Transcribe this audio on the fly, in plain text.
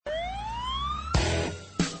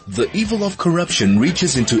The evil of corruption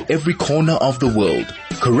reaches into every corner of the world.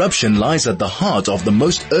 Corruption lies at the heart of the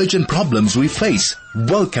most urgent problems we face.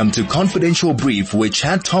 Welcome to Confidential Brief, where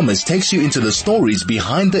Chad Thomas takes you into the stories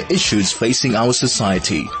behind the issues facing our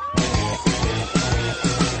society.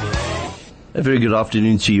 A very good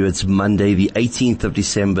afternoon to you. It's Monday, the 18th of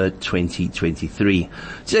December, 2023.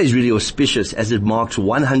 Today is really auspicious as it marks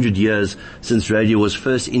 100 years since radio was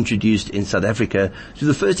first introduced in South Africa to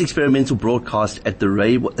the first experimental broadcast at the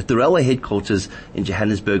railway headquarters in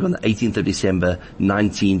Johannesburg on the 18th of December,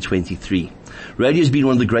 1923. Radio has been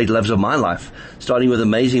one of the great loves of my life, starting with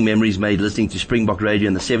amazing memories made listening to Springbok Radio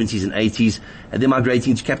in the 70s and 80s, and then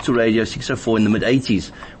migrating to Capital Radio 604 in the mid-80s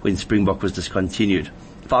when Springbok was discontinued.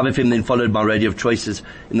 5FM then followed by Radio of Choices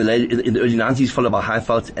in the early 90s, followed by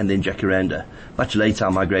Highveld and then Jacaranda. Much later I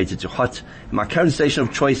migrated to Hot, and my current station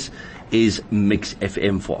of choice is Mix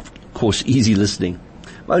FM for, of course, easy listening.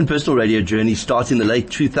 My own personal radio journey started in the late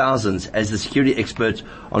 2000s as the security expert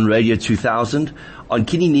on Radio 2000, on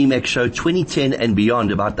Kenny Nemec's show 2010 and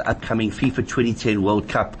beyond about the upcoming FIFA 2010 World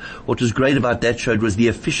Cup. What was great about that show was the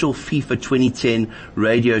official FIFA 2010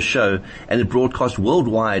 radio show, and it broadcast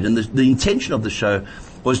worldwide, and the intention of the show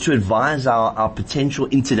was to advise our potential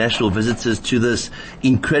international visitors to this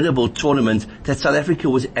incredible tournament that South Africa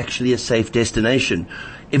was actually a safe destination.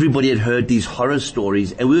 Everybody had heard these horror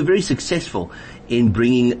stories, and we were very successful in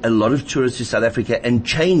bringing a lot of tourists to South Africa and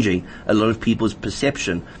changing a lot of people's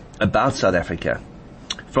perception about South Africa.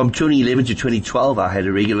 From 2011 to 2012, I had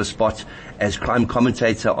a regular spot as crime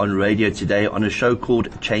commentator on Radio Today on a show called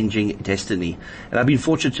Changing Destiny. And I've been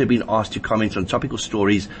fortunate to have been asked to comment on topical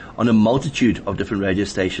stories on a multitude of different radio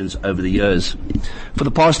stations over the years. For the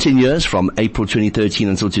past 10 years, from April 2013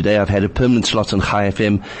 until today, I've had a permanent slot on Chai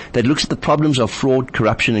FM that looks at the problems of fraud,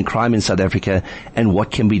 corruption and crime in South Africa and what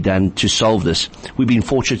can be done to solve this. We've been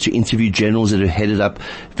fortunate to interview generals that have headed up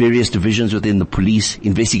various divisions within the police,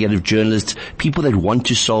 investigative journalists, people that want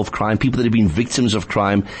to solve crime, people that have been victims of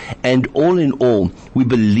crime, and all in all, we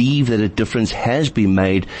believe that a difference has been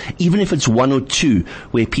made, even if it's one or two,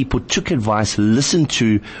 where people took advice, listened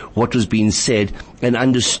to what was being said, and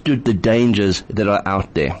understood the dangers that are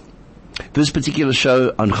out there. This particular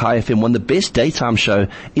show on Chai FM won the best daytime show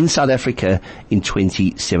in South Africa in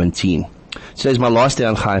 2017. Today's my last day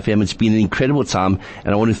on Chai FM. It's been an incredible time,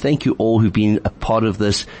 and I want to thank you all who've been a part of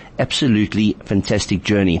this absolutely fantastic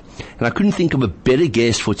journey. And I couldn't think of a better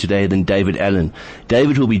guest for today than David Allen.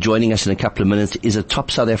 David, who will be joining us in a couple of minutes, is a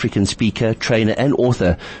top South African speaker, trainer and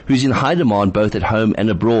author who's in high demand both at home and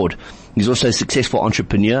abroad. He's also a successful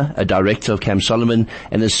entrepreneur, a director of Camp Solomon,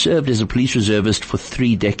 and has served as a police reservist for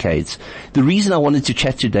 3 decades. The reason I wanted to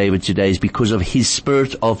chat to David today is because of his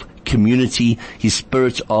spirit of community, his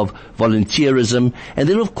spirit of volunteerism, and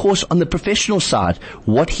then of course on the professional side,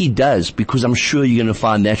 what he does, because I'm sure you're going to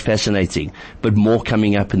find that fascinating, but more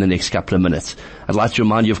coming up in the next couple of minutes. I'd like to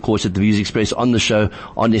remind you, of course, that the views expressed on the show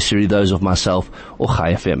aren't necessarily those of myself or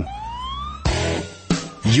Chai FM.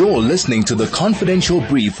 You're listening to the Confidential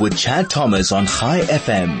Brief with Chad Thomas on Chai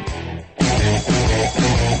FM.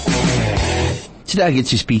 Today I get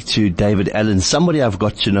to speak to David Allen, somebody I've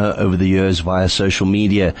got to know over the years via social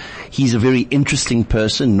media. He's a very interesting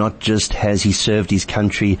person. Not just has he served his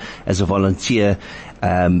country as a volunteer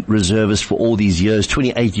reservist for all these years,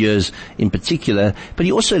 28 years in particular, but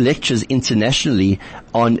he also lectures internationally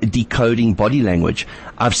on decoding body language.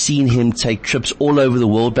 I've seen him take trips all over the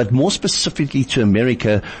world, but more specifically to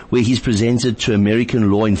America, where he's presented to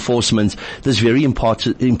American law enforcement this very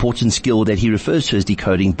important skill that he refers to as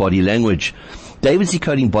decoding body language. David's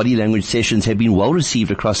decoding body language sessions have been well received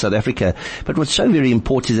across South Africa, but what's so very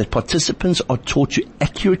important is that participants are taught to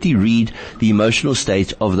accurately read the emotional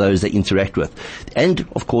state of those they interact with, and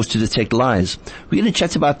of course to detect lies. We're going to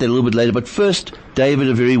chat about that a little bit later, but first, David,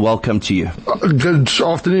 a very welcome to you. Good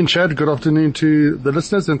afternoon, Chad. Good afternoon to the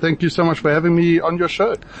listeners, and thank you so much for having me on your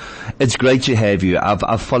show. It's great to have you.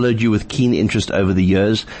 I've followed you with keen interest over the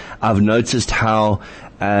years. I've noticed how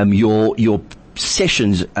your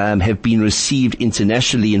sessions have been received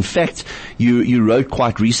internationally. In fact, you wrote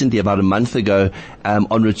quite recently, about a month ago,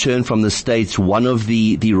 on return from the States, one of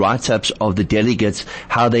the write-ups of the delegates,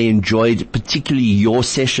 how they enjoyed particularly your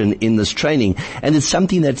session in this training. And it's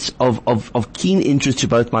something that's of keen interest to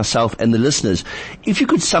both myself and the listeners. If you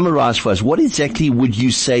could summarize for us, what exactly would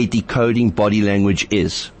you say decoding body language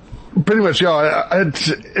is? Pretty much, yeah.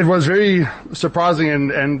 It was very surprising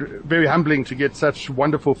and very humbling to get such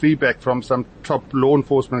wonderful feedback from some top law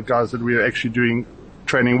enforcement guys that we were actually doing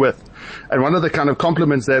training with. And one of the kind of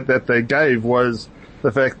compliments that they gave was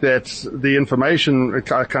the fact that the information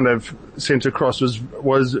kind of sent across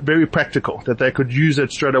was very practical, that they could use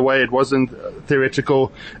it straight away. It wasn't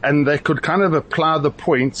theoretical, and they could kind of apply the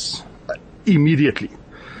points immediately.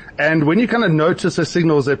 And when you kind of notice the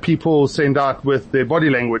signals that people send out with their body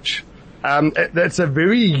language, that's a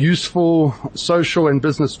very useful social and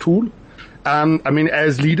business tool.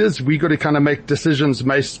 As leaders, we got to kind of make decisions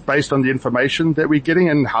based on the information that we're getting.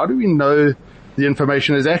 And how do we know the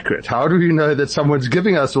information is accurate? How do we know that someone's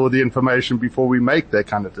giving us all the information before we make that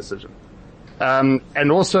kind of decision?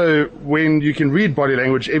 And also, when you can read body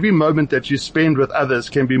language, every moment that you spend with others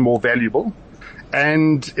can be more valuable.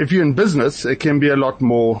 And if you're in business, it can be a lot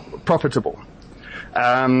more profitable.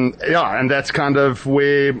 And that's kind of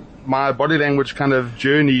where my body language kind of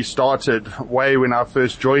journey started way when I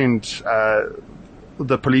first joined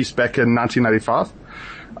the police back in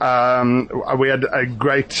 1995. We had a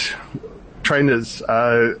great trainers,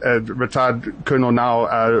 retired colonel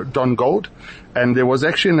now, Don Gold, and there was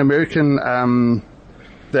actually an American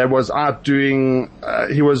that was out doing,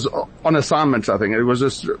 he was on assignment, I think. It was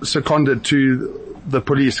just seconded to the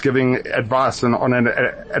police giving advice on an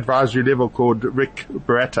advisory level called Rick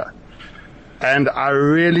Barata. And I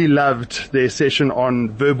really loved their session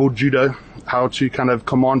on verbal judo, how to kind of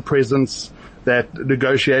command presence, that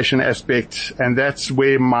negotiation aspect, and that's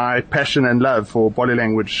where my passion and love for body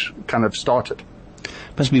language kind of started.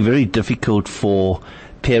 It must be very difficult for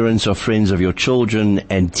parents or friends of your children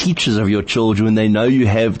and teachers of your children when they know you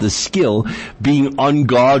have the skill, being on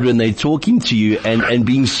guard when they're talking to you and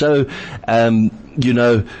being so,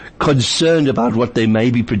 concerned about what they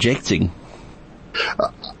may be projecting.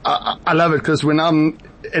 I love it because when I'm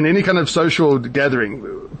in any kind of social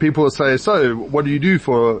gathering, people say, so what do you do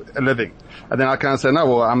for a living? And then I kind of say, no,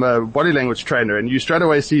 well, I'm a body language trainer. And you straight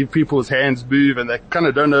away see people's hands move and they kind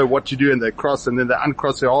of don't know what to do, and they cross and then they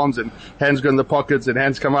uncross their arms and hands go in the pockets and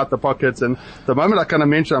hands come out the pockets. And the moment I kind of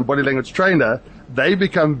mention I'm a body language trainer, they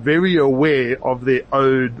become very aware of their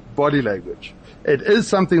own body language. It is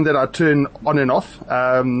something that I turn on and off.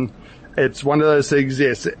 It's one of those things,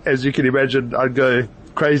 yes, as you can imagine, I'd go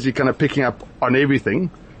crazy kind of picking up on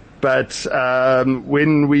everything. But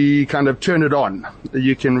when we kind of turn it on,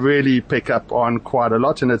 you can really pick up on quite a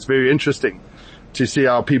lot, and it's very interesting to see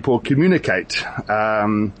how people communicate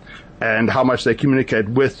and how much they communicate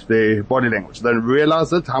with their body language. They don't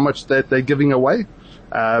realize it, how much that they're giving away,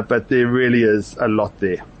 but there really is a lot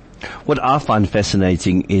there. What I find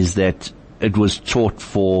fascinating is that it was taught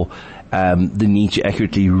for the need to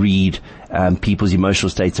accurately read people's emotional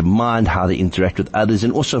states of mind, how they interact with others,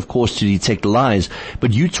 and also, of course, to detect lies.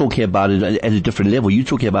 But you're talking about it at a different level. You're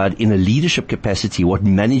talking about it in a leadership capacity, what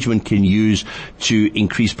management can use to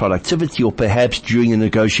increase productivity, or perhaps during a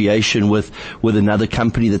negotiation with another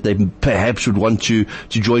company that they perhaps would want to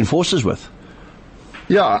join forces with.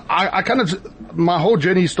 Yeah, I kind of, my whole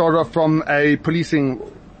journey started off from a policing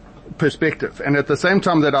perspective. And at the same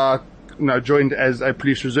time that I joined as a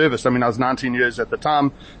police reservist. I was 19 years at the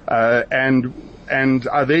time, and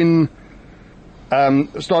I then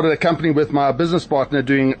started a company with my business partner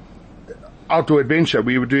doing outdoor adventure.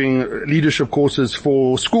 We were doing leadership courses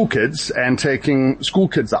for school kids and taking school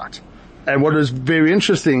kids out. And what was very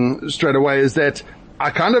interesting straight away is that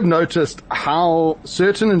I kind of noticed how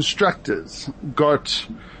certain instructors got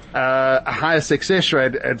a higher success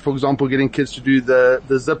rate at, for example, getting kids to do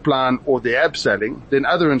the zip line or the abseiling than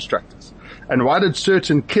other instructors. And why did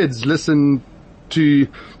certain kids listen to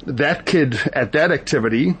that kid at that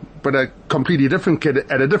activity, but a completely different kid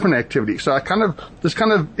at a different activity? So this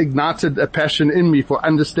kind of ignited a passion in me for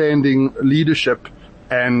understanding leadership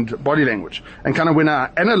and body language. And kind of when I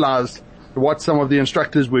analyzed what some of the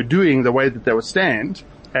instructors were doing, the way that they would stand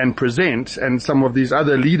and present, and some of these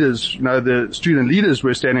other leaders, the student leaders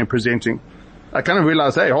were standing and presenting, I kind of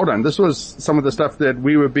realized, hey, hold on, this was some of the stuff that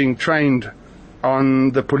we were being trained on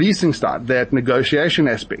the policing side, that negotiation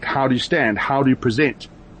aspect. How do you stand? How do you present?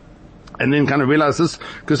 And then kind of realized this,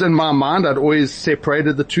 because in my mind I'd always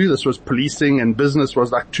separated the two. This was policing and business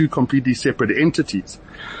was like two completely separate entities.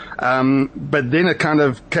 But then it kind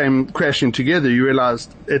of came crashing together. You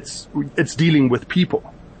realized it's dealing with people.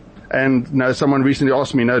 And someone recently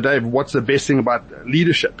asked me, Dave, what's the best thing about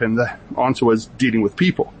leadership? And the answer was dealing with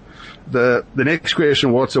people. The next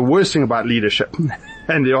question, what's the worst thing about leadership?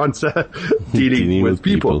 And the answer, dealing with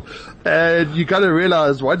people. And you gotta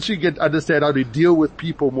realize once you understand how to deal with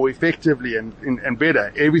people more effectively and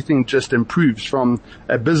better, everything just improves from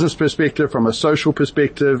a business perspective, from a social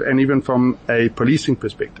perspective, and even from a policing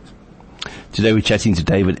perspective. Today we're chatting to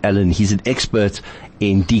David Allen. He's an expert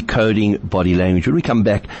in decoding body language. When we come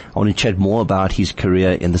back, I want to chat more about his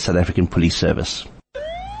career in the South African Police Service.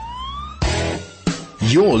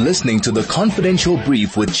 You're listening to The Confidential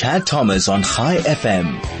Brief with Chad Thomas on High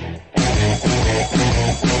FM.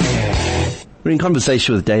 We're in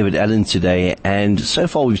conversation with David Allen today, and so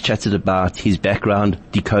far we've chatted about his background,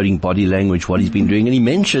 decoding body language, what he's been doing, and he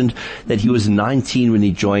mentioned that he was 19 when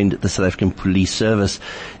he joined the South African Police Service.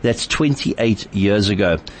 That's 28 years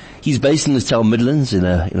ago. He's based in the Natal Midlands in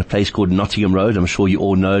a place called Nottingham Road. I'm sure you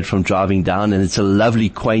all know it from driving down, and it's a lovely,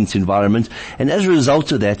 quaint environment. And as a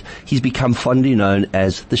result of that, he's become fondly known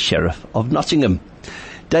as the Sheriff of Nottingham.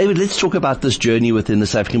 David, let's talk about this journey within the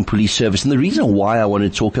South African Police Service. And the reason why I want to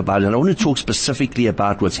talk about it, and I want to talk specifically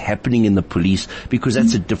about what's happening in the police, because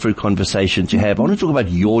that's a different conversation to have. I want to talk about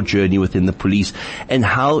your journey within the police and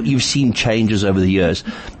how you've seen changes over the years.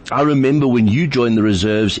 I remember when you joined the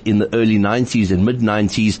reserves in the early 90s and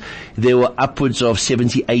mid-90s, there were upwards of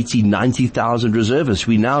 70, 80, 90,000 reservists.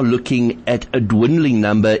 We're now looking at a dwindling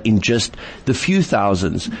number in just the few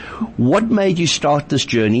thousands. What made you start this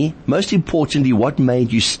journey? Most importantly, what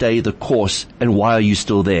made you stay the course, and why are you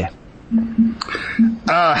still there?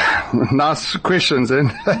 Nice questions.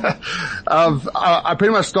 And I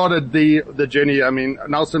pretty much started the journey. I mean,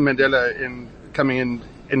 Nelson Mandela coming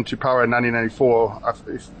into power in 1994, I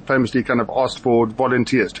famously kind of asked for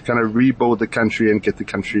volunteers to kind of rebuild the country and get the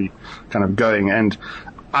country kind of going. And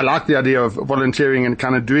I like the idea of volunteering and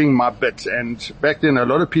kind of doing my bit. And back then, a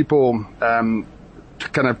lot of people kind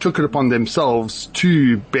of took it upon themselves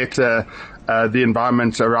to better the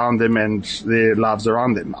environment around them and their lives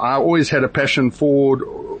around them. I always had a passion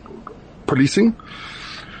for policing.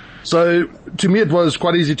 So to me, it was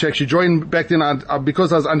quite easy to actually join. Back then,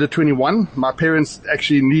 because I was under 21, my parents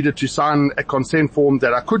actually needed to sign a consent form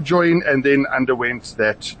that I could join, and then underwent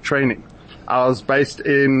that training. I was based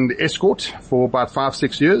in Escort for about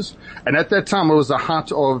 5-6 years. And at that time, it was the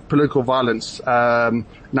height of political violence.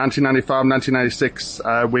 1995, 1996,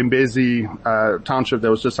 Wembezi township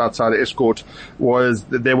that was just outside of Escort,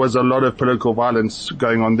 there was a lot of political violence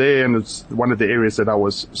going on there, and it's one of the areas that I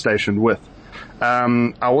was stationed with.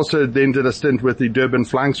 I also then did a stint with the Durban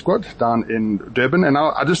Flying Squad down in Durban, and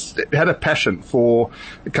I just had a passion for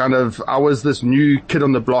I was this new kid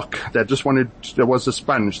on the block that just there was a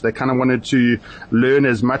sponge that kind of wanted to learn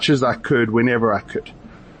as much as I could whenever I could.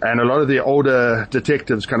 And a lot of the older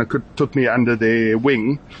detectives kind of took me under their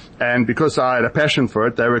wing, and because I had a passion for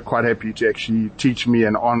it, they were quite happy to actually teach me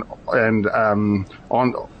and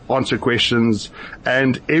answer questions.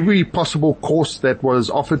 And every possible course that was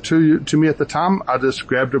offered to me at the time, I just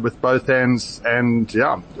grabbed it with both hands and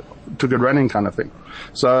took it running kind of thing.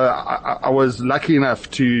 So I was lucky enough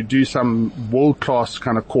to do some world-class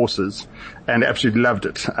kind of courses and absolutely loved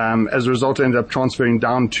it. As a result, I ended up transferring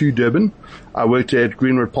down to Durban. I worked at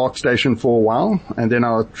Greenwood Park Station for a while, and then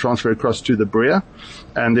I transferred across to the Brea,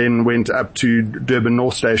 and then went up to Durban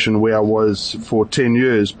North Station, where I was for 10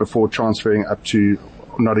 years before transferring up to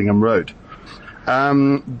Nottingham Road.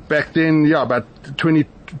 Back then, about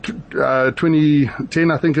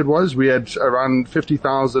 2010, I think it was, we had around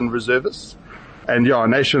 50,000 reservists. And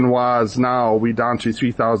nationwide now we're down to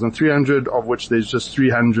 3,300, of which there's just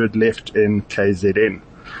 300 left in KZN.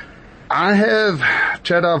 I've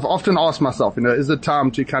often asked myself, is it time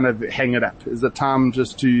to kind of hang it up? Is it time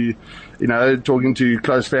just to, talking to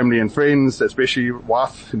close family and friends, especially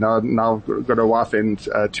wife, now I've got a wife and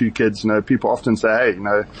 2 kids, people often say,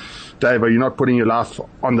 hey, Dave, are you not putting your life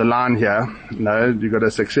on the line here? You've got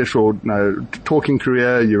a successful, talking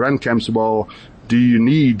career, you run camps well. Do you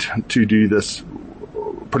need to do this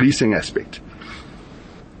policing aspect?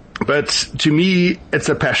 But to me, it's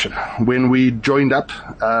a passion. When we joined up,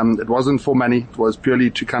 it wasn't for money. It was purely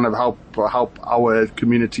to kind of help our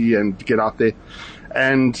community and get out there.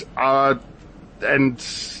 And I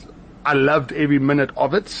loved every minute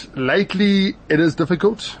of it. Lately, it is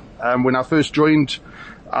difficult. When I first joined,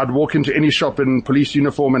 I'd walk into any shop in police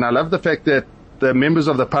uniform, and I love the fact that the members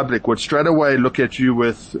of the public would straight away look at you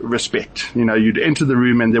with respect. You'd enter the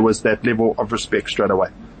room and there was that level of respect straight away.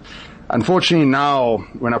 Unfortunately now,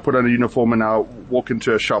 when I put on a uniform and I walk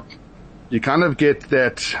into a shop, you kind of get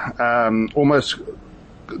that, almost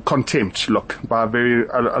contempt look by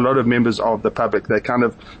a lot of members of the public. They kind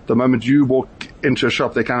of, the moment you walk into a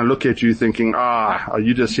shop, they kind of look at you thinking, are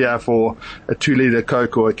you just here for a 2-liter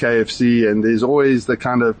Coke or a KFC? And there's always the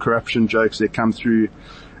kind of corruption jokes that come through.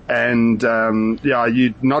 And,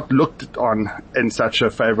 you're not looked on in such a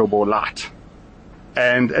favorable light.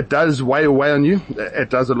 And it does weigh away on you. It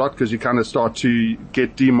does a lot, because you kind of start to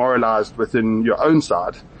get demoralized within your own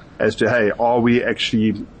side as to, hey, are we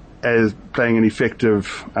actually playing an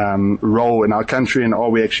effective role in our country, and are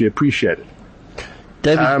we actually appreciated?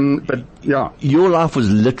 David, but yeah. Your life was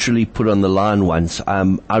literally put on the line once.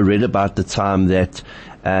 I read about the time that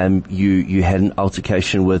you had an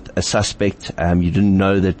altercation with a suspect. You didn't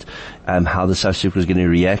know that how the suspect was going to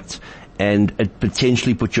react, and it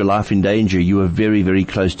potentially put your life in danger. You were very, very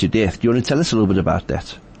close to death. Do you want to tell us a little bit about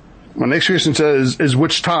that? My next question is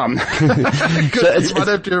which time? So you might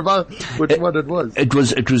have to remember which one it was. It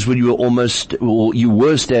was when you were almost, or you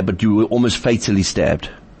were stabbed, but you were almost fatally stabbed.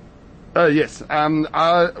 Oh yes.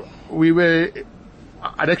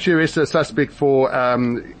 I'd actually arrested a suspect for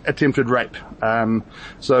attempted rape.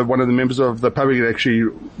 So one of the members of the public actually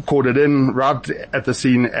called it in, arrived at the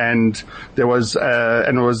scene, and there was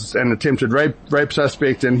and it was an attempted rape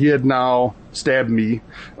suspect, and he had now stabbed me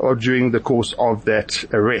during the course of that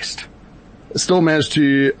arrest. Still managed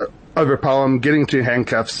to overpower him, getting to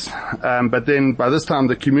handcuffs, but then by this time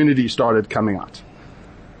the community started coming out.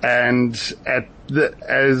 And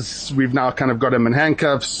as we've now kind of got him in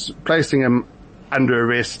handcuffs, placing him under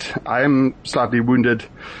arrest, I am slightly wounded,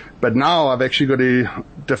 but now I've actually got to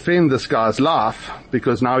defend this guy's life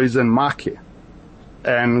because now he's in my care.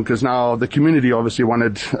 And because now the community obviously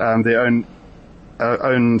wanted their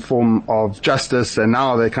own form of justice, and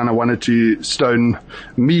now they kind of wanted to stone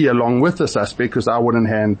me along with the suspect because I wouldn't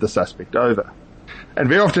hand the suspect over. And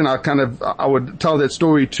very often I would tell that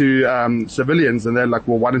story to civilians, and they're like,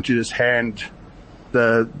 well, why don't you just hand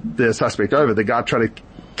the suspect over? The guy tried to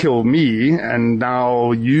kill me, and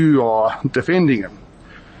now you are defending him.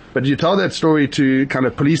 But you tell that story to kind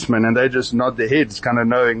of policemen, and they just nod their heads, kind of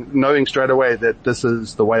knowing straight away that this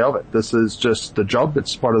is the way of it. This is just the job.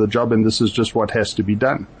 It's part of the job, and this is just what has to be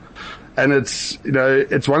done. And it's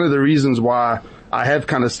one of the reasons why I have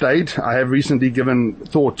kind of stayed. I have recently given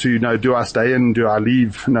thought to, do I stay in? Do I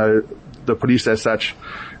leave, the police as such?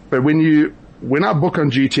 But when I book on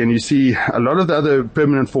duty and you see a lot of the other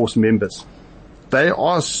permanent force members, they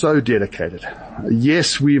are so dedicated.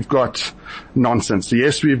 Yes, we've got nonsense.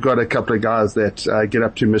 Yes, we've got a couple of guys that get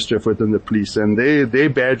up to mischief within the police, and their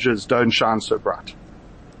badges don't shine so bright.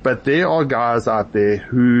 But there are guys out there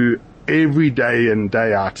who every day in,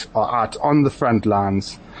 day out are out on the front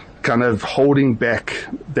lines, kind of holding back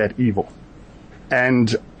that evil.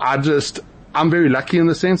 And I'm very lucky in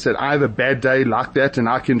the sense that I have a bad day like that, and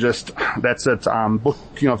I can that's it, I'm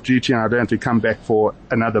booking off duty and I don't have to come back for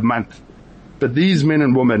another month. But these men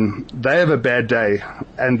and women, they have a bad day,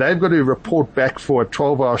 and they've got to report back for a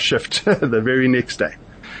 12-hour shift the very next day.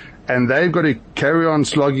 And they've got to carry on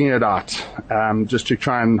slogging it out, just to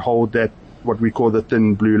try and hold that, what we call the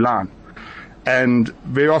thin blue line. And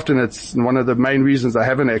very often it's one of the main reasons I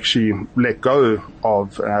haven't actually let go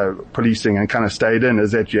of policing and kind of stayed in,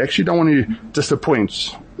 is that you actually don't want to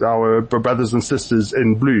disappoint our brothers and sisters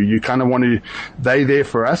in blue. You kind of want to, they're there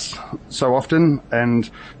for us so often, and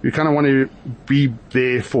you kind of want to be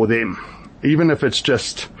there for them. Even if it's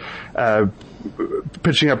just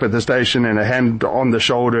pitching up at the station and a hand on the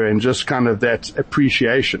shoulder and just kind of that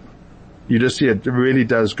appreciation. You just see it really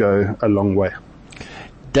does go a long way.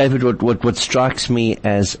 David, what strikes me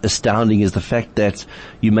as astounding is the fact that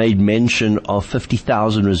you made mention of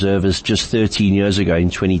 50,000 reservists just 13 years ago in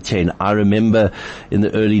 2010. I remember in the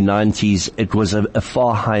early 90s it was a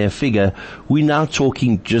far higher figure. We're now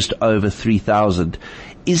talking just over 3,000.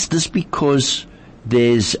 Is this because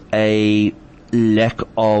there's a lack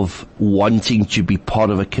of wanting to be part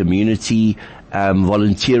of a community,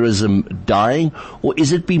 volunteerism dying, or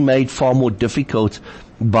is it being made far more difficult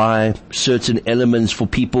by certain elements for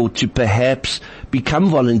people to perhaps become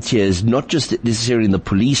volunteers, not just necessarily in the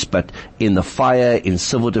police, but in the fire, in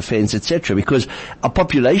civil defense, etc.? Because our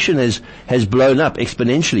population has blown up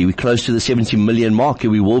exponentially. We're close to the 70 million mark,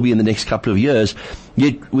 and we will be in the next couple of years.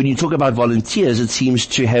 Yet when you talk about volunteers, it seems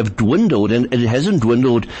to have dwindled, and it hasn't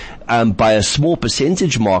dwindled by a small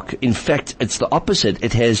percentage mark. In fact, it's the opposite.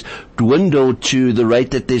 It has dwindled to the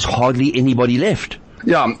rate that there's hardly anybody left.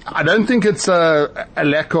 Yeah, I don't think it's a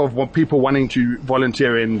lack of people wanting to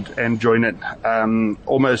volunteer and join in.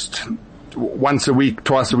 Almost once a week,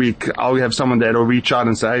 twice a week, I'll have someone that will reach out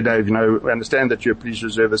and say, hey Dave, we understand that you're a police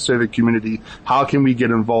reservist, serve the community. How can we get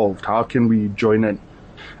involved? How can we join in?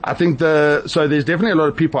 I think so there's definitely a lot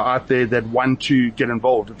of people out there that want to get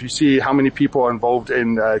involved. If you see how many people are involved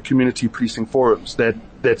in community policing forums,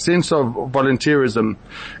 that sense of volunteerism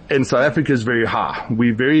in South Africa is very high.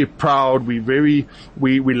 We're very proud. We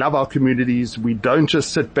love our communities. We don't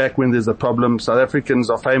just sit back when there's a problem. South Africans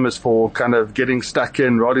are famous for kind of getting stuck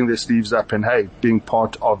in, rolling their sleeves up, and being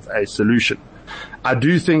part of a solution. I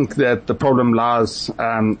do think that the problem lies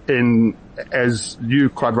in, as you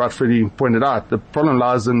quite rightfully pointed out, the problem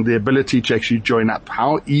lies in the ability to actually join up.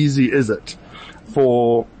 How easy is it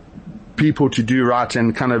for people to do right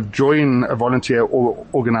and kind of join a volunteer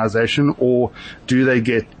organization, or do they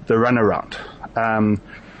get the runaround?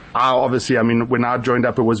 When I joined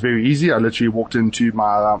up, it was very easy. I literally walked into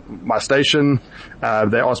my station.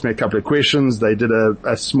 They asked me a couple of questions. They did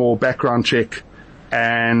a small background check,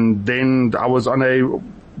 and then I was on a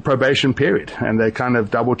probation period, and they kind of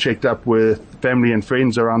double checked up with family and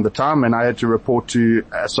friends around the time, and I had to report to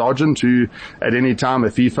a sergeant who, at any time,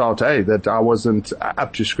 if he felt, that I wasn't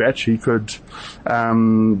up to scratch, he could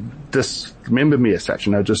dismember me as such,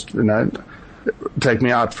 take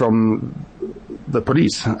me out from the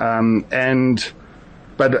police. But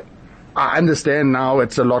I understand now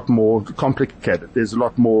it's a lot more complicated. There's a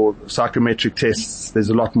lot more psychometric tests. There's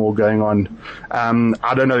a lot more going on.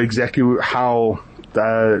 I don't know exactly how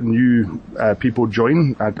the new people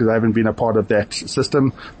join, because I haven't been a part of that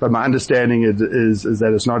system, but my understanding is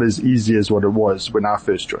that it's not as easy as what it was when I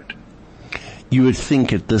first joined. You would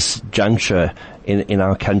think at this juncture in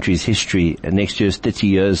our country's history, next year is 30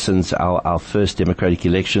 years since our first democratic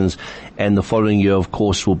elections, and the following year, of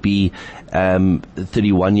course, will be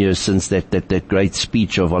 31 years since that great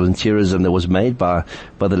speech of volunteerism that was made by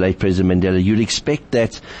the late President Mandela. You'd expect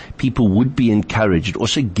that people would be encouraged. It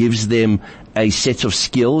also gives them a set of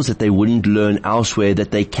skills that they wouldn't learn elsewhere,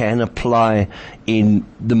 that they can apply in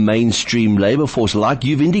the mainstream labor force. Like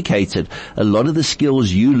you've indicated, a lot of the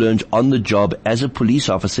skills you learned on the job as a police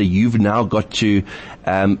officer, you've now got to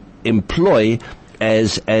employ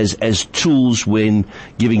as tools when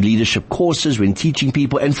giving leadership courses, when teaching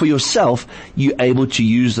people, and for yourself, you're able to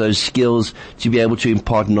use those skills to be able to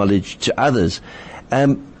impart knowledge to others.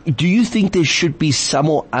 Do you think there should be some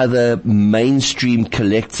or other mainstream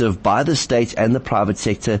collective by the state and the private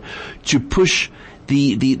sector to push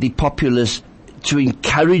the populace, to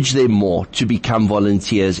encourage them more to become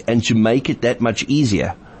volunteers and to make it that much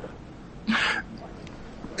easier?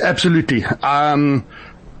 Absolutely. I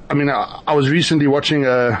was recently watching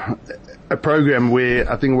a program where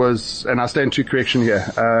I think it was, and I stand to correction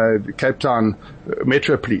here, Cape Town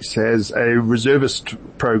Metro Police has a reservist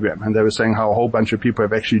program, and they were saying how a whole bunch of people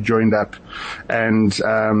have actually joined up, and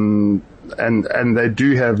they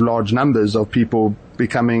do have large numbers of people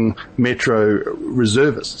becoming Metro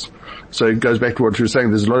reservists. So it goes back to what you were saying.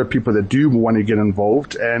 There's a lot of people that do want to get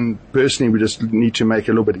involved, and personally we just need to make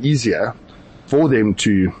it a little bit easier for them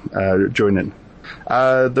to join in.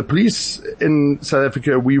 The police in South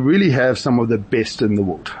Africa, we really have some of the best in the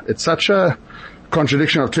world. It's such a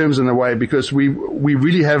contradiction of terms in a way, because we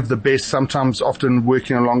really have the best, sometimes often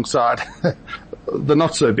working alongside the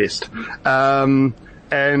not so best. And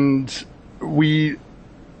we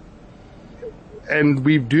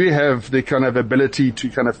do have the kind of ability to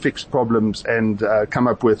kind of fix problems and come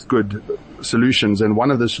up with good solutions. And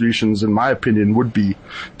one of the solutions, in my opinion, would be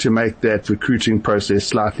to make that recruiting process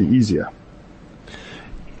slightly easier.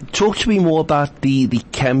 Talk to me more about the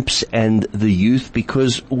camps and the youth,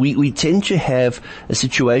 because we tend to have a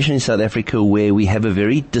situation in South Africa where we have a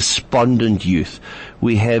very despondent youth.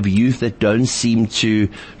 We have youth that don't seem to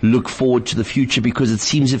look forward to the future because it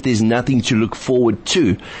seems if there's nothing to look forward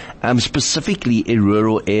to, specifically in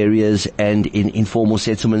rural areas and in informal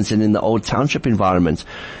settlements and in the old township environments.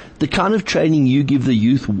 The kind of training you give the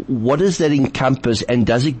youth, what does that encompass, and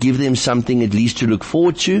does it give them something at least to look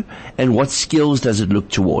forward to, and what skills does it look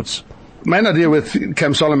towards? Main idea with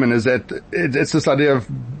Camp Solomon is that it's this idea of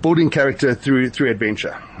building character through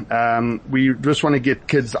adventure. We just want to get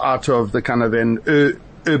kids out of the kind of an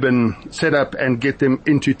urban setup and get them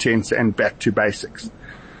into tents and back to basics.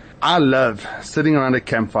 I love sitting around a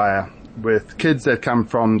campfire with kids that come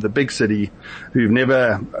from the big city who've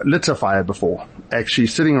never lit a fire before, actually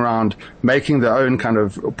sitting around making their own kind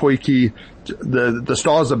of potjie, the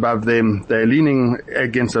stars above them, they're leaning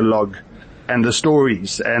against a log, and the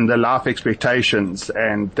stories and the life expectations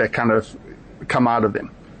and that kind of come out of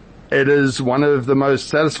them. It is one of the most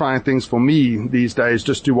satisfying things for me these days,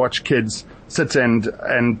 just to watch kids sit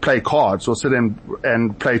and play cards or sit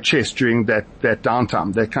and play chess during that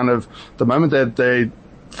downtime. That kind of, the moment that they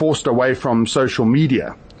forced away from social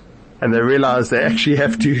media and they realize they actually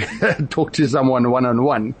have to talk to someone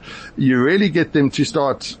one-on-one, you really get them to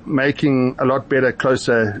start making a lot better,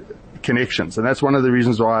 closer connections. And that's one of the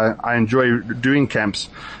reasons why I enjoy doing camps,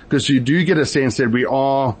 because you do get a sense that we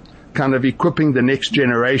are kind of equipping the next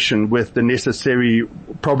generation with the necessary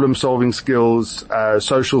problem-solving skills,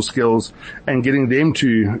 social skills, and getting them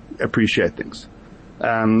to appreciate things.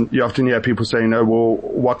 You often hear people say, well,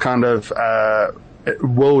 what kind of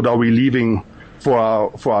world are we leaving for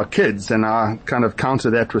our kids? And I kind of counter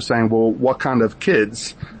that with saying, well, what kind of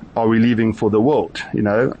kids are we leaving for the world?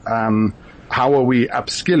 How are we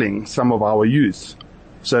upskilling some of our youth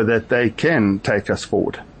so that they can take us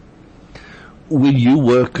forward. When you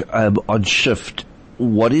work on shift,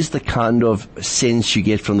 what is the kind of sense you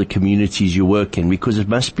get from the communities you work in? Because it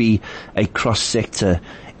must be a cross-sector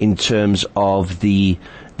in terms of the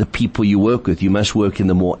people you work with. You must work in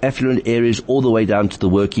the more affluent areas all the way down to the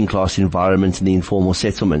working class environment and the informal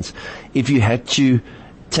settlements. If you had to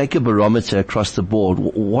take a barometer across the board,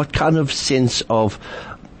 what kind of sense of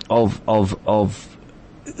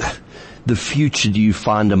the future do you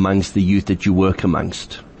find amongst the youth that you work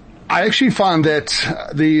amongst? I actually find that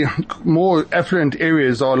the more affluent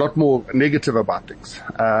areas are a lot more negative about things.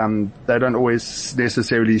 They don't always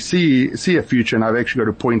necessarily see a future, and I've actually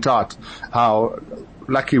got to point out how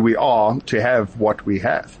lucky we are to have what we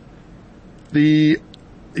have. The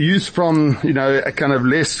youth from, a kind of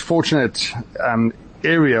less fortunate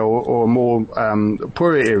area or more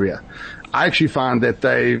poorer area, I actually find that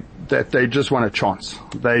they just want a chance.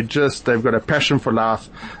 They've got a passion for life.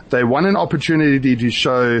 They want an opportunity to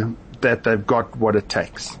show that they've got what it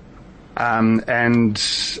takes. And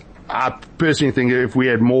I personally think if we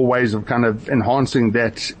had more ways of kind of enhancing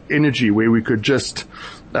that energy, where we could just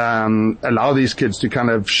allow these kids to kind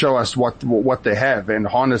of show us what they have and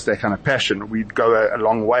harness that kind of passion, we'd go a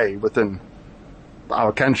long way within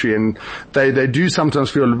our country. And they do sometimes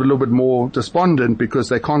feel a little bit more despondent because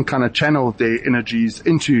they can't kind of channel their energies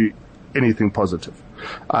into anything positive.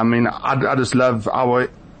 I mean, I just love our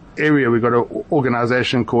area. We've got an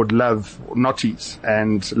organization called Love Notties,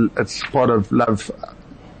 and it's part of Love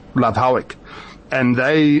Howick, and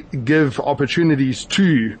they give opportunities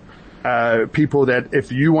to people that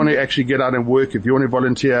if you want to actually get out and work, if you want to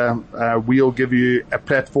volunteer, we'll give you a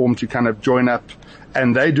platform to kind of join up.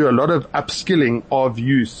 And they do a lot of upskilling of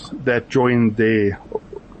youth that join their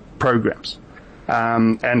programs.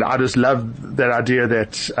 And I just love that idea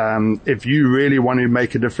that if you really want to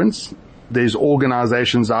make a difference, there's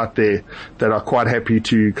organizations out there that are quite happy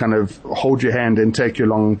to kind of hold your hand and take you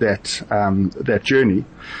along that journey.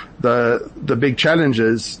 The big challenge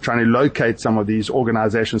is trying to locate some of these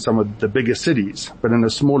organizations, some of the bigger cities, but in a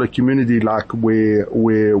smaller community like where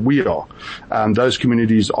we are, those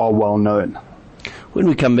communities are well known. When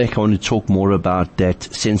we come back, I want to talk more about that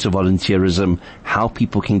sense of volunteerism, how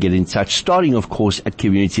people can get in touch, starting, of course, at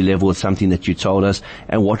community level with something that you told us,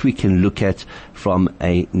 and what we can look at from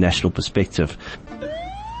a national perspective.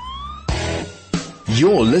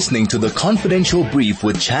 You're listening to The Confidential Brief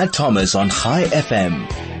with Chad Thomas on High FM.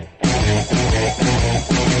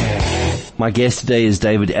 My guest today is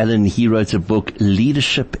David Allen. He wrote a book,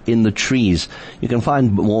 Leadership in the Trees. You can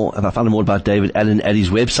find more about David Allen at his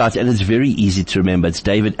website, and it's very easy to remember. It's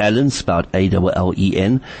David Allen, spelled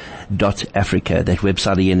ALLEN, .Africa. That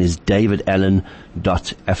website again is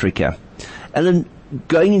davidallen.africa. Allen,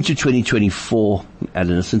 going into 2024,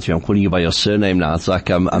 Alan, listen to me, I'm calling you by your surname now. It's like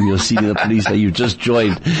I'm your senior police that you've just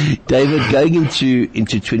joined. David, going into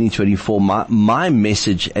 2024, my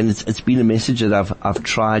message, and it's been a message that I've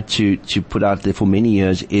tried to put out there for many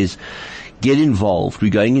years, is get involved. We're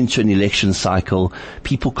going into an election cycle.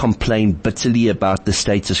 People complain bitterly about the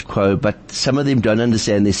status quo, but some of them don't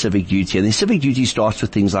understand their civic duty. And their civic duty starts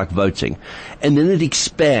with things like voting. And then it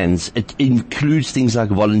expands. It includes things like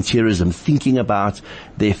volunteerism, thinking about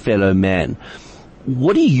their fellow man.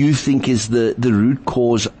 What do you think is the root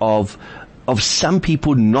cause of some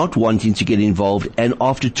people not wanting to get involved, and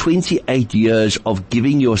after 28 years of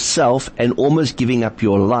giving yourself and almost giving up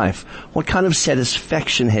your life, what kind of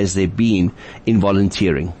satisfaction has there been in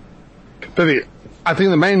volunteering? Perfect. I think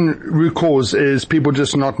the main root cause is people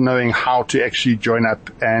just not knowing how to actually join up,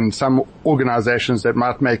 and some organizations that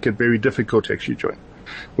might make it very difficult to actually join.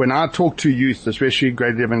 When I talk to youth, especially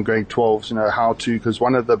grade 11, grade 12s, how to, because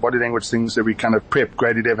one of the body language things that we kind of prep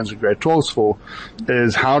grade 11s and grade 12s for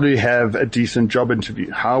is how do you have a decent job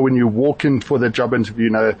interview? How, when you walk in for the job interview,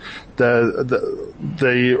 the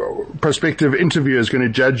prospective interviewer is going to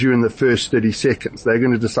judge you in the first 30 seconds. They're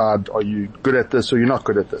going to decide, are you good at this or you're not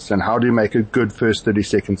good at this? And how do you make a good first 30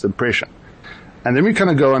 seconds impression? And then we kind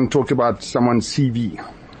of go and talk about someone's CV.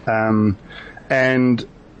 And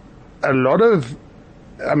a lot of,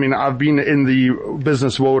 I've been in the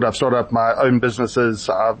business world. I've started up my own businesses.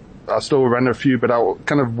 I still run a few, but I'll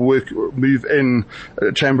kind of move in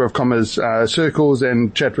Chamber of Commerce circles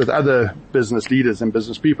and chat with other business leaders and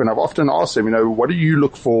business people. And I've often asked them, what do you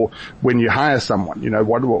look for when you hire someone?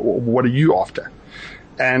 What are you after?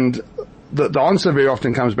 And the answer very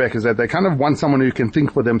often comes back is that they kind of want someone who can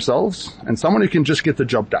think for themselves and someone who can just get the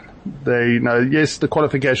job done. They know, yes, the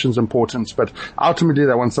qualification's important, but ultimately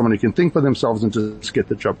they want someone who can think for themselves and just get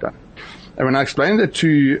the job done. And when I explained it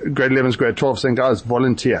to grade 11s, grade 12s, saying, guys,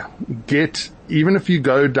 volunteer. Even if you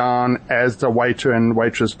go down as the waiter and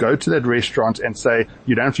waitress, go to that restaurant and say,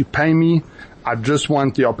 you don't have to pay me. I just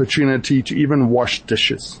want the opportunity to even wash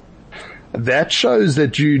dishes. That shows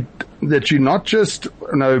that you're not just,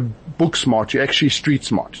 book smart, you're actually street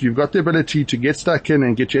smart. You've got the ability to get stuck in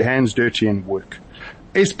and get your hands dirty and work.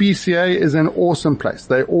 SPCA is an awesome place.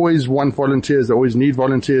 They always want volunteers. They always need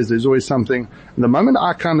volunteers. There's always something. And the moment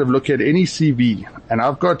I kind of look at any CV, and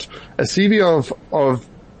I've got a CV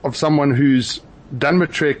of someone who's done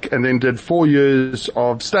matric and then did 4 years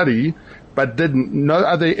of study, but did no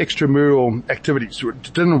other extramural activities.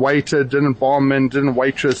 Didn't waiter, didn't barman, didn't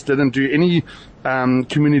waitress, didn't do any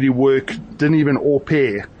community work, didn't even au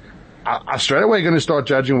pair. I straight away going to start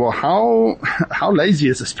judging, well, how lazy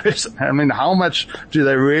is this person? I mean, how much do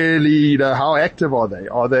they really, how active are they?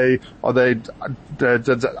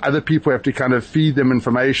 Does other people have to kind of feed them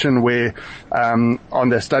information where, on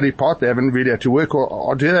their study part, they haven't really had to work,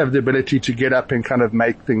 or do they have the ability to get up and kind of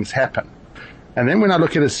make things happen? And then when I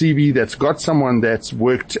look at a CV that's got someone that's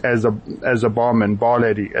worked as a barman, bar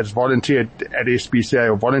lady, has volunteered at SPCA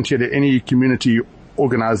or volunteered at any community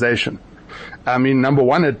organization, I mean, number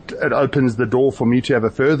one, it opens the door for me to have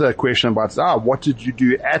a further question about, what did you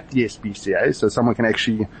do at the SPCA? So someone can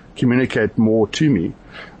actually communicate more to me.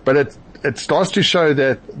 But it starts to show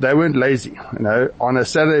that they weren't lazy. On a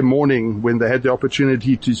Saturday morning when they had the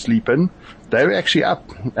opportunity to sleep in, they were actually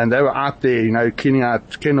up and they were out there, cleaning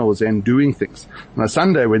out kennels and doing things. On a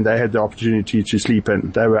Sunday when they had the opportunity to sleep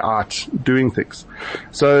in, they were out doing things.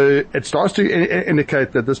 So it starts to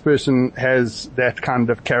indicate that this person has that kind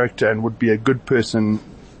of character and would be a good person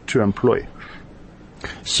to employ.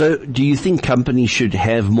 So do you think companies should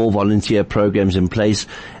have more volunteer programs in place?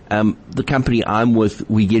 The company I'm with,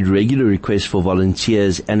 we get regular requests for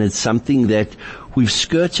volunteers, and it's something that we've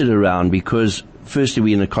skirted around because firstly,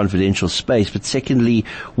 we're in a confidential space, but secondly,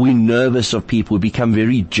 we're nervous of people. We become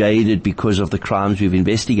very jaded because of the crimes we've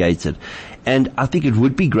investigated. And I think it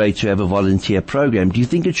would be great to have a volunteer program. Do you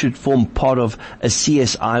think it should form part of a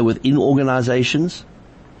CSI within organizations?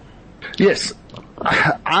 Yes.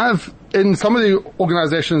 In some of the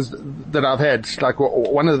organizations that I've had, like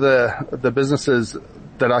one of the businesses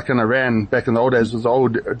that I kind of ran back in the old days was an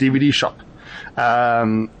old DVD shop.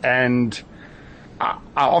 And I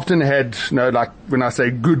often had, like when I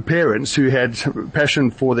say good parents who had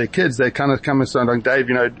passion for their kids, they kind of come and say, like, Dave,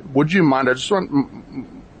 would you mind? I just want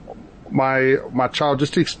my child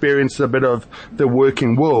just to experience a bit of the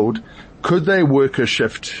working world. Could they work a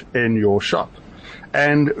shift in your shop?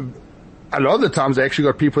 And a lot of the times they actually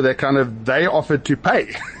got people that they offered to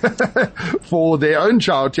pay for their own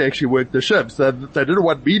child to actually work the shifts. They didn't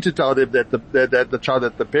want me to tell them that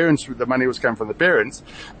the parents, the money was coming from the parents,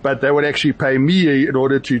 but they would actually pay me in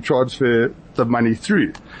order to transfer the money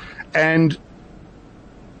through. And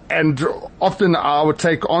often I would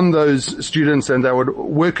take on those students and they would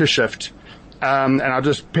work a shift. And I'll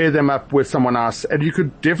just pair them up with someone else. And you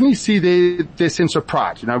could definitely see their sense of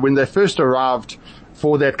pride. When they first arrived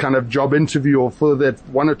for that kind of job interview or for that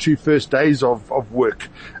 1 or 2 first days of work,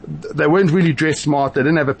 they weren't really dressed smart. They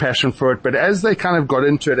didn't have a passion for it. But as they kind of got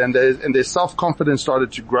into it and their self-confidence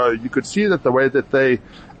started to grow, you could see that the way that they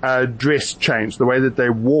dressed changed, the way that they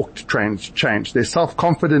walked changed. Their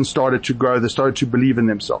self-confidence started to grow. They started to believe in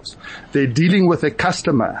themselves. They're dealing with a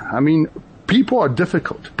customer. I mean, people are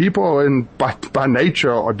difficult. People by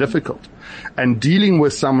nature are difficult. And dealing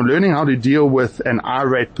with someone, learning how to deal with an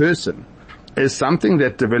irate person is something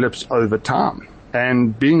that develops over time.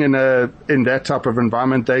 And being in that type of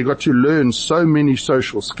environment, they got to learn so many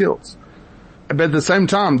social skills. But at the same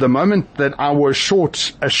time, the moment that I was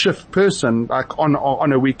short a shift person, like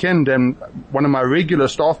on a weekend, and one of my regular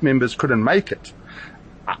staff members couldn't make it,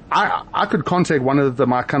 I could contact one of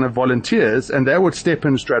my kind of volunteers and they would step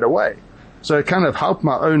in straight away. So it kind of helped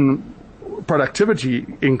my own productivity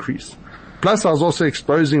increase. Plus, I was also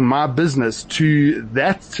exposing my business to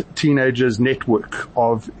that teenager's network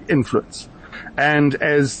of influence. And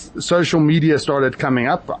as social media started coming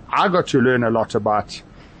up, I got to learn a lot about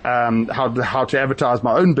how to advertise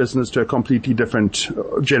my own business to a completely different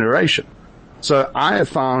generation. So I have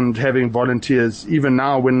found having volunteers, even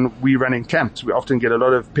now when we're running camps, we often get a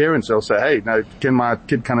lot of parents. They'll say, hey, can my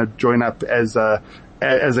kid kind of join up as a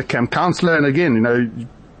camp counselor? And again,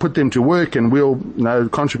 put them to work and we'll,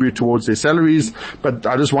 contribute towards their salaries. But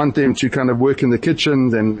I just want them to kind of work in the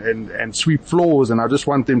kitchens and sweep floors, and I just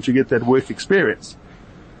want them to get that work experience.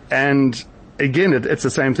 And again, it's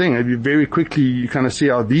the same thing. Very quickly, you kind of see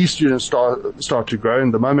how these students start to grow.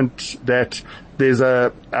 And the moment that there's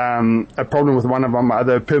a problem with one of my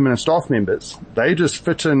other permanent staff members, they just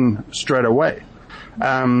fit in straight away.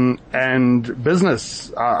 And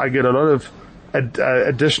business, I get a lot of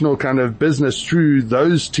additional kind of business through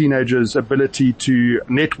those teenagers' ability to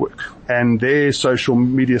network and their social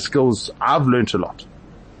media skills. I've learned a lot.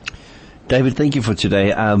 David, thank you for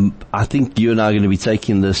today. I think you and I are going to be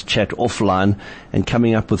taking this chat offline and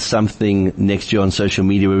coming up with something next year on social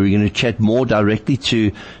media where we're going to chat more directly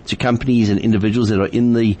to companies and individuals that are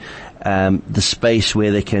in the space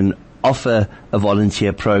where they can offer a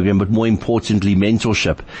volunteer program, but more importantly,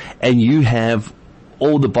 mentorship. And you have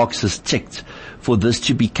all the boxes ticked for this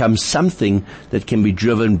to become something that can be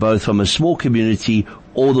driven both from a small community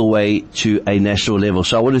all the way to a national level.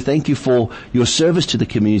 So I want to thank you for your service to the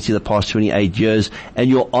community the past 28 years and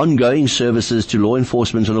your ongoing services to law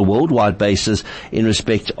enforcement on a worldwide basis in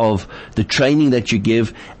respect of the training that you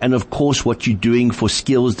give and, of course, what you're doing for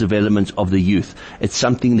skills development of the youth. It's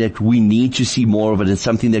something that we need to see more of it. It's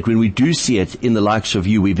something that when we do see it in the likes of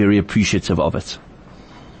you, we're very appreciative of it.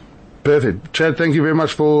 Perfect. Chad, thank you very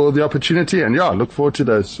much for the opportunity, and look forward to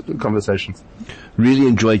those conversations. Really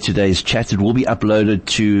enjoyed today's chat. It will be uploaded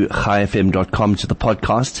to chaifm.com to the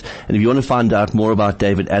podcast. And if you want to find out more about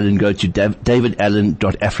David Allen, go to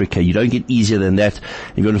davidallen.africa. You don't get easier than that.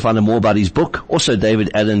 If you want to find out more about his book, also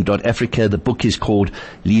davidallen.africa. The book is called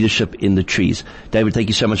Leadership in the Trees. David, thank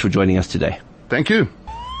you so much for joining us today. Thank you.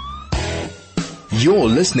 You're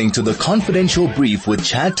listening to The Confidential Brief with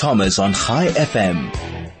Chad Thomas on Chai FM.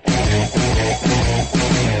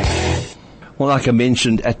 Well, like I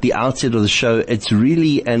mentioned at the outset of the show, it's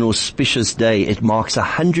really an auspicious day. It marks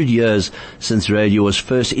 100 years since radio was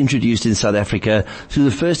first introduced in South Africa through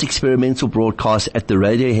the first experimental broadcast at the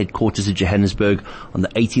radio headquarters in Johannesburg on the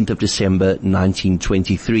 18th of December,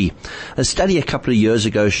 1923. A study a couple of years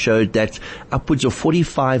ago showed that upwards of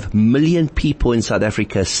 45 million people in South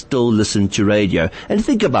Africa still listen to radio. And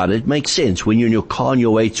think about it, it makes sense. When you're in your car on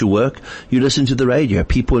your way to work, you listen to the radio.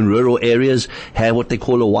 People in rural areas have what they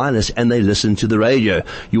call a wireless and they listen to the radio.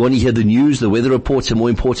 You want to hear the news, the weather reports, and more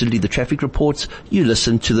importantly, the traffic reports, you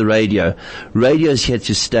listen to the radio. Radio is here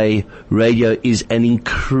to stay. Radio is an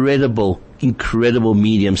incredible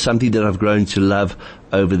medium, something that I've grown to love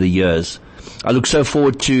over the years. I look so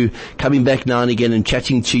forward to coming back now and again and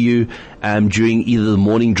chatting to you during either the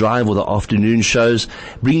morning drive or the afternoon shows,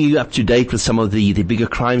 bringing you up to date with some of the bigger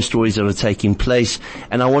crime stories that are taking place.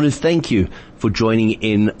 And I want to thank you for joining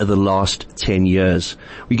in the last 10 years.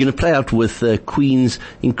 We're going to play out with Queen's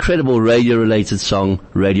incredible radio-related song,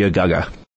 Radio Gaga.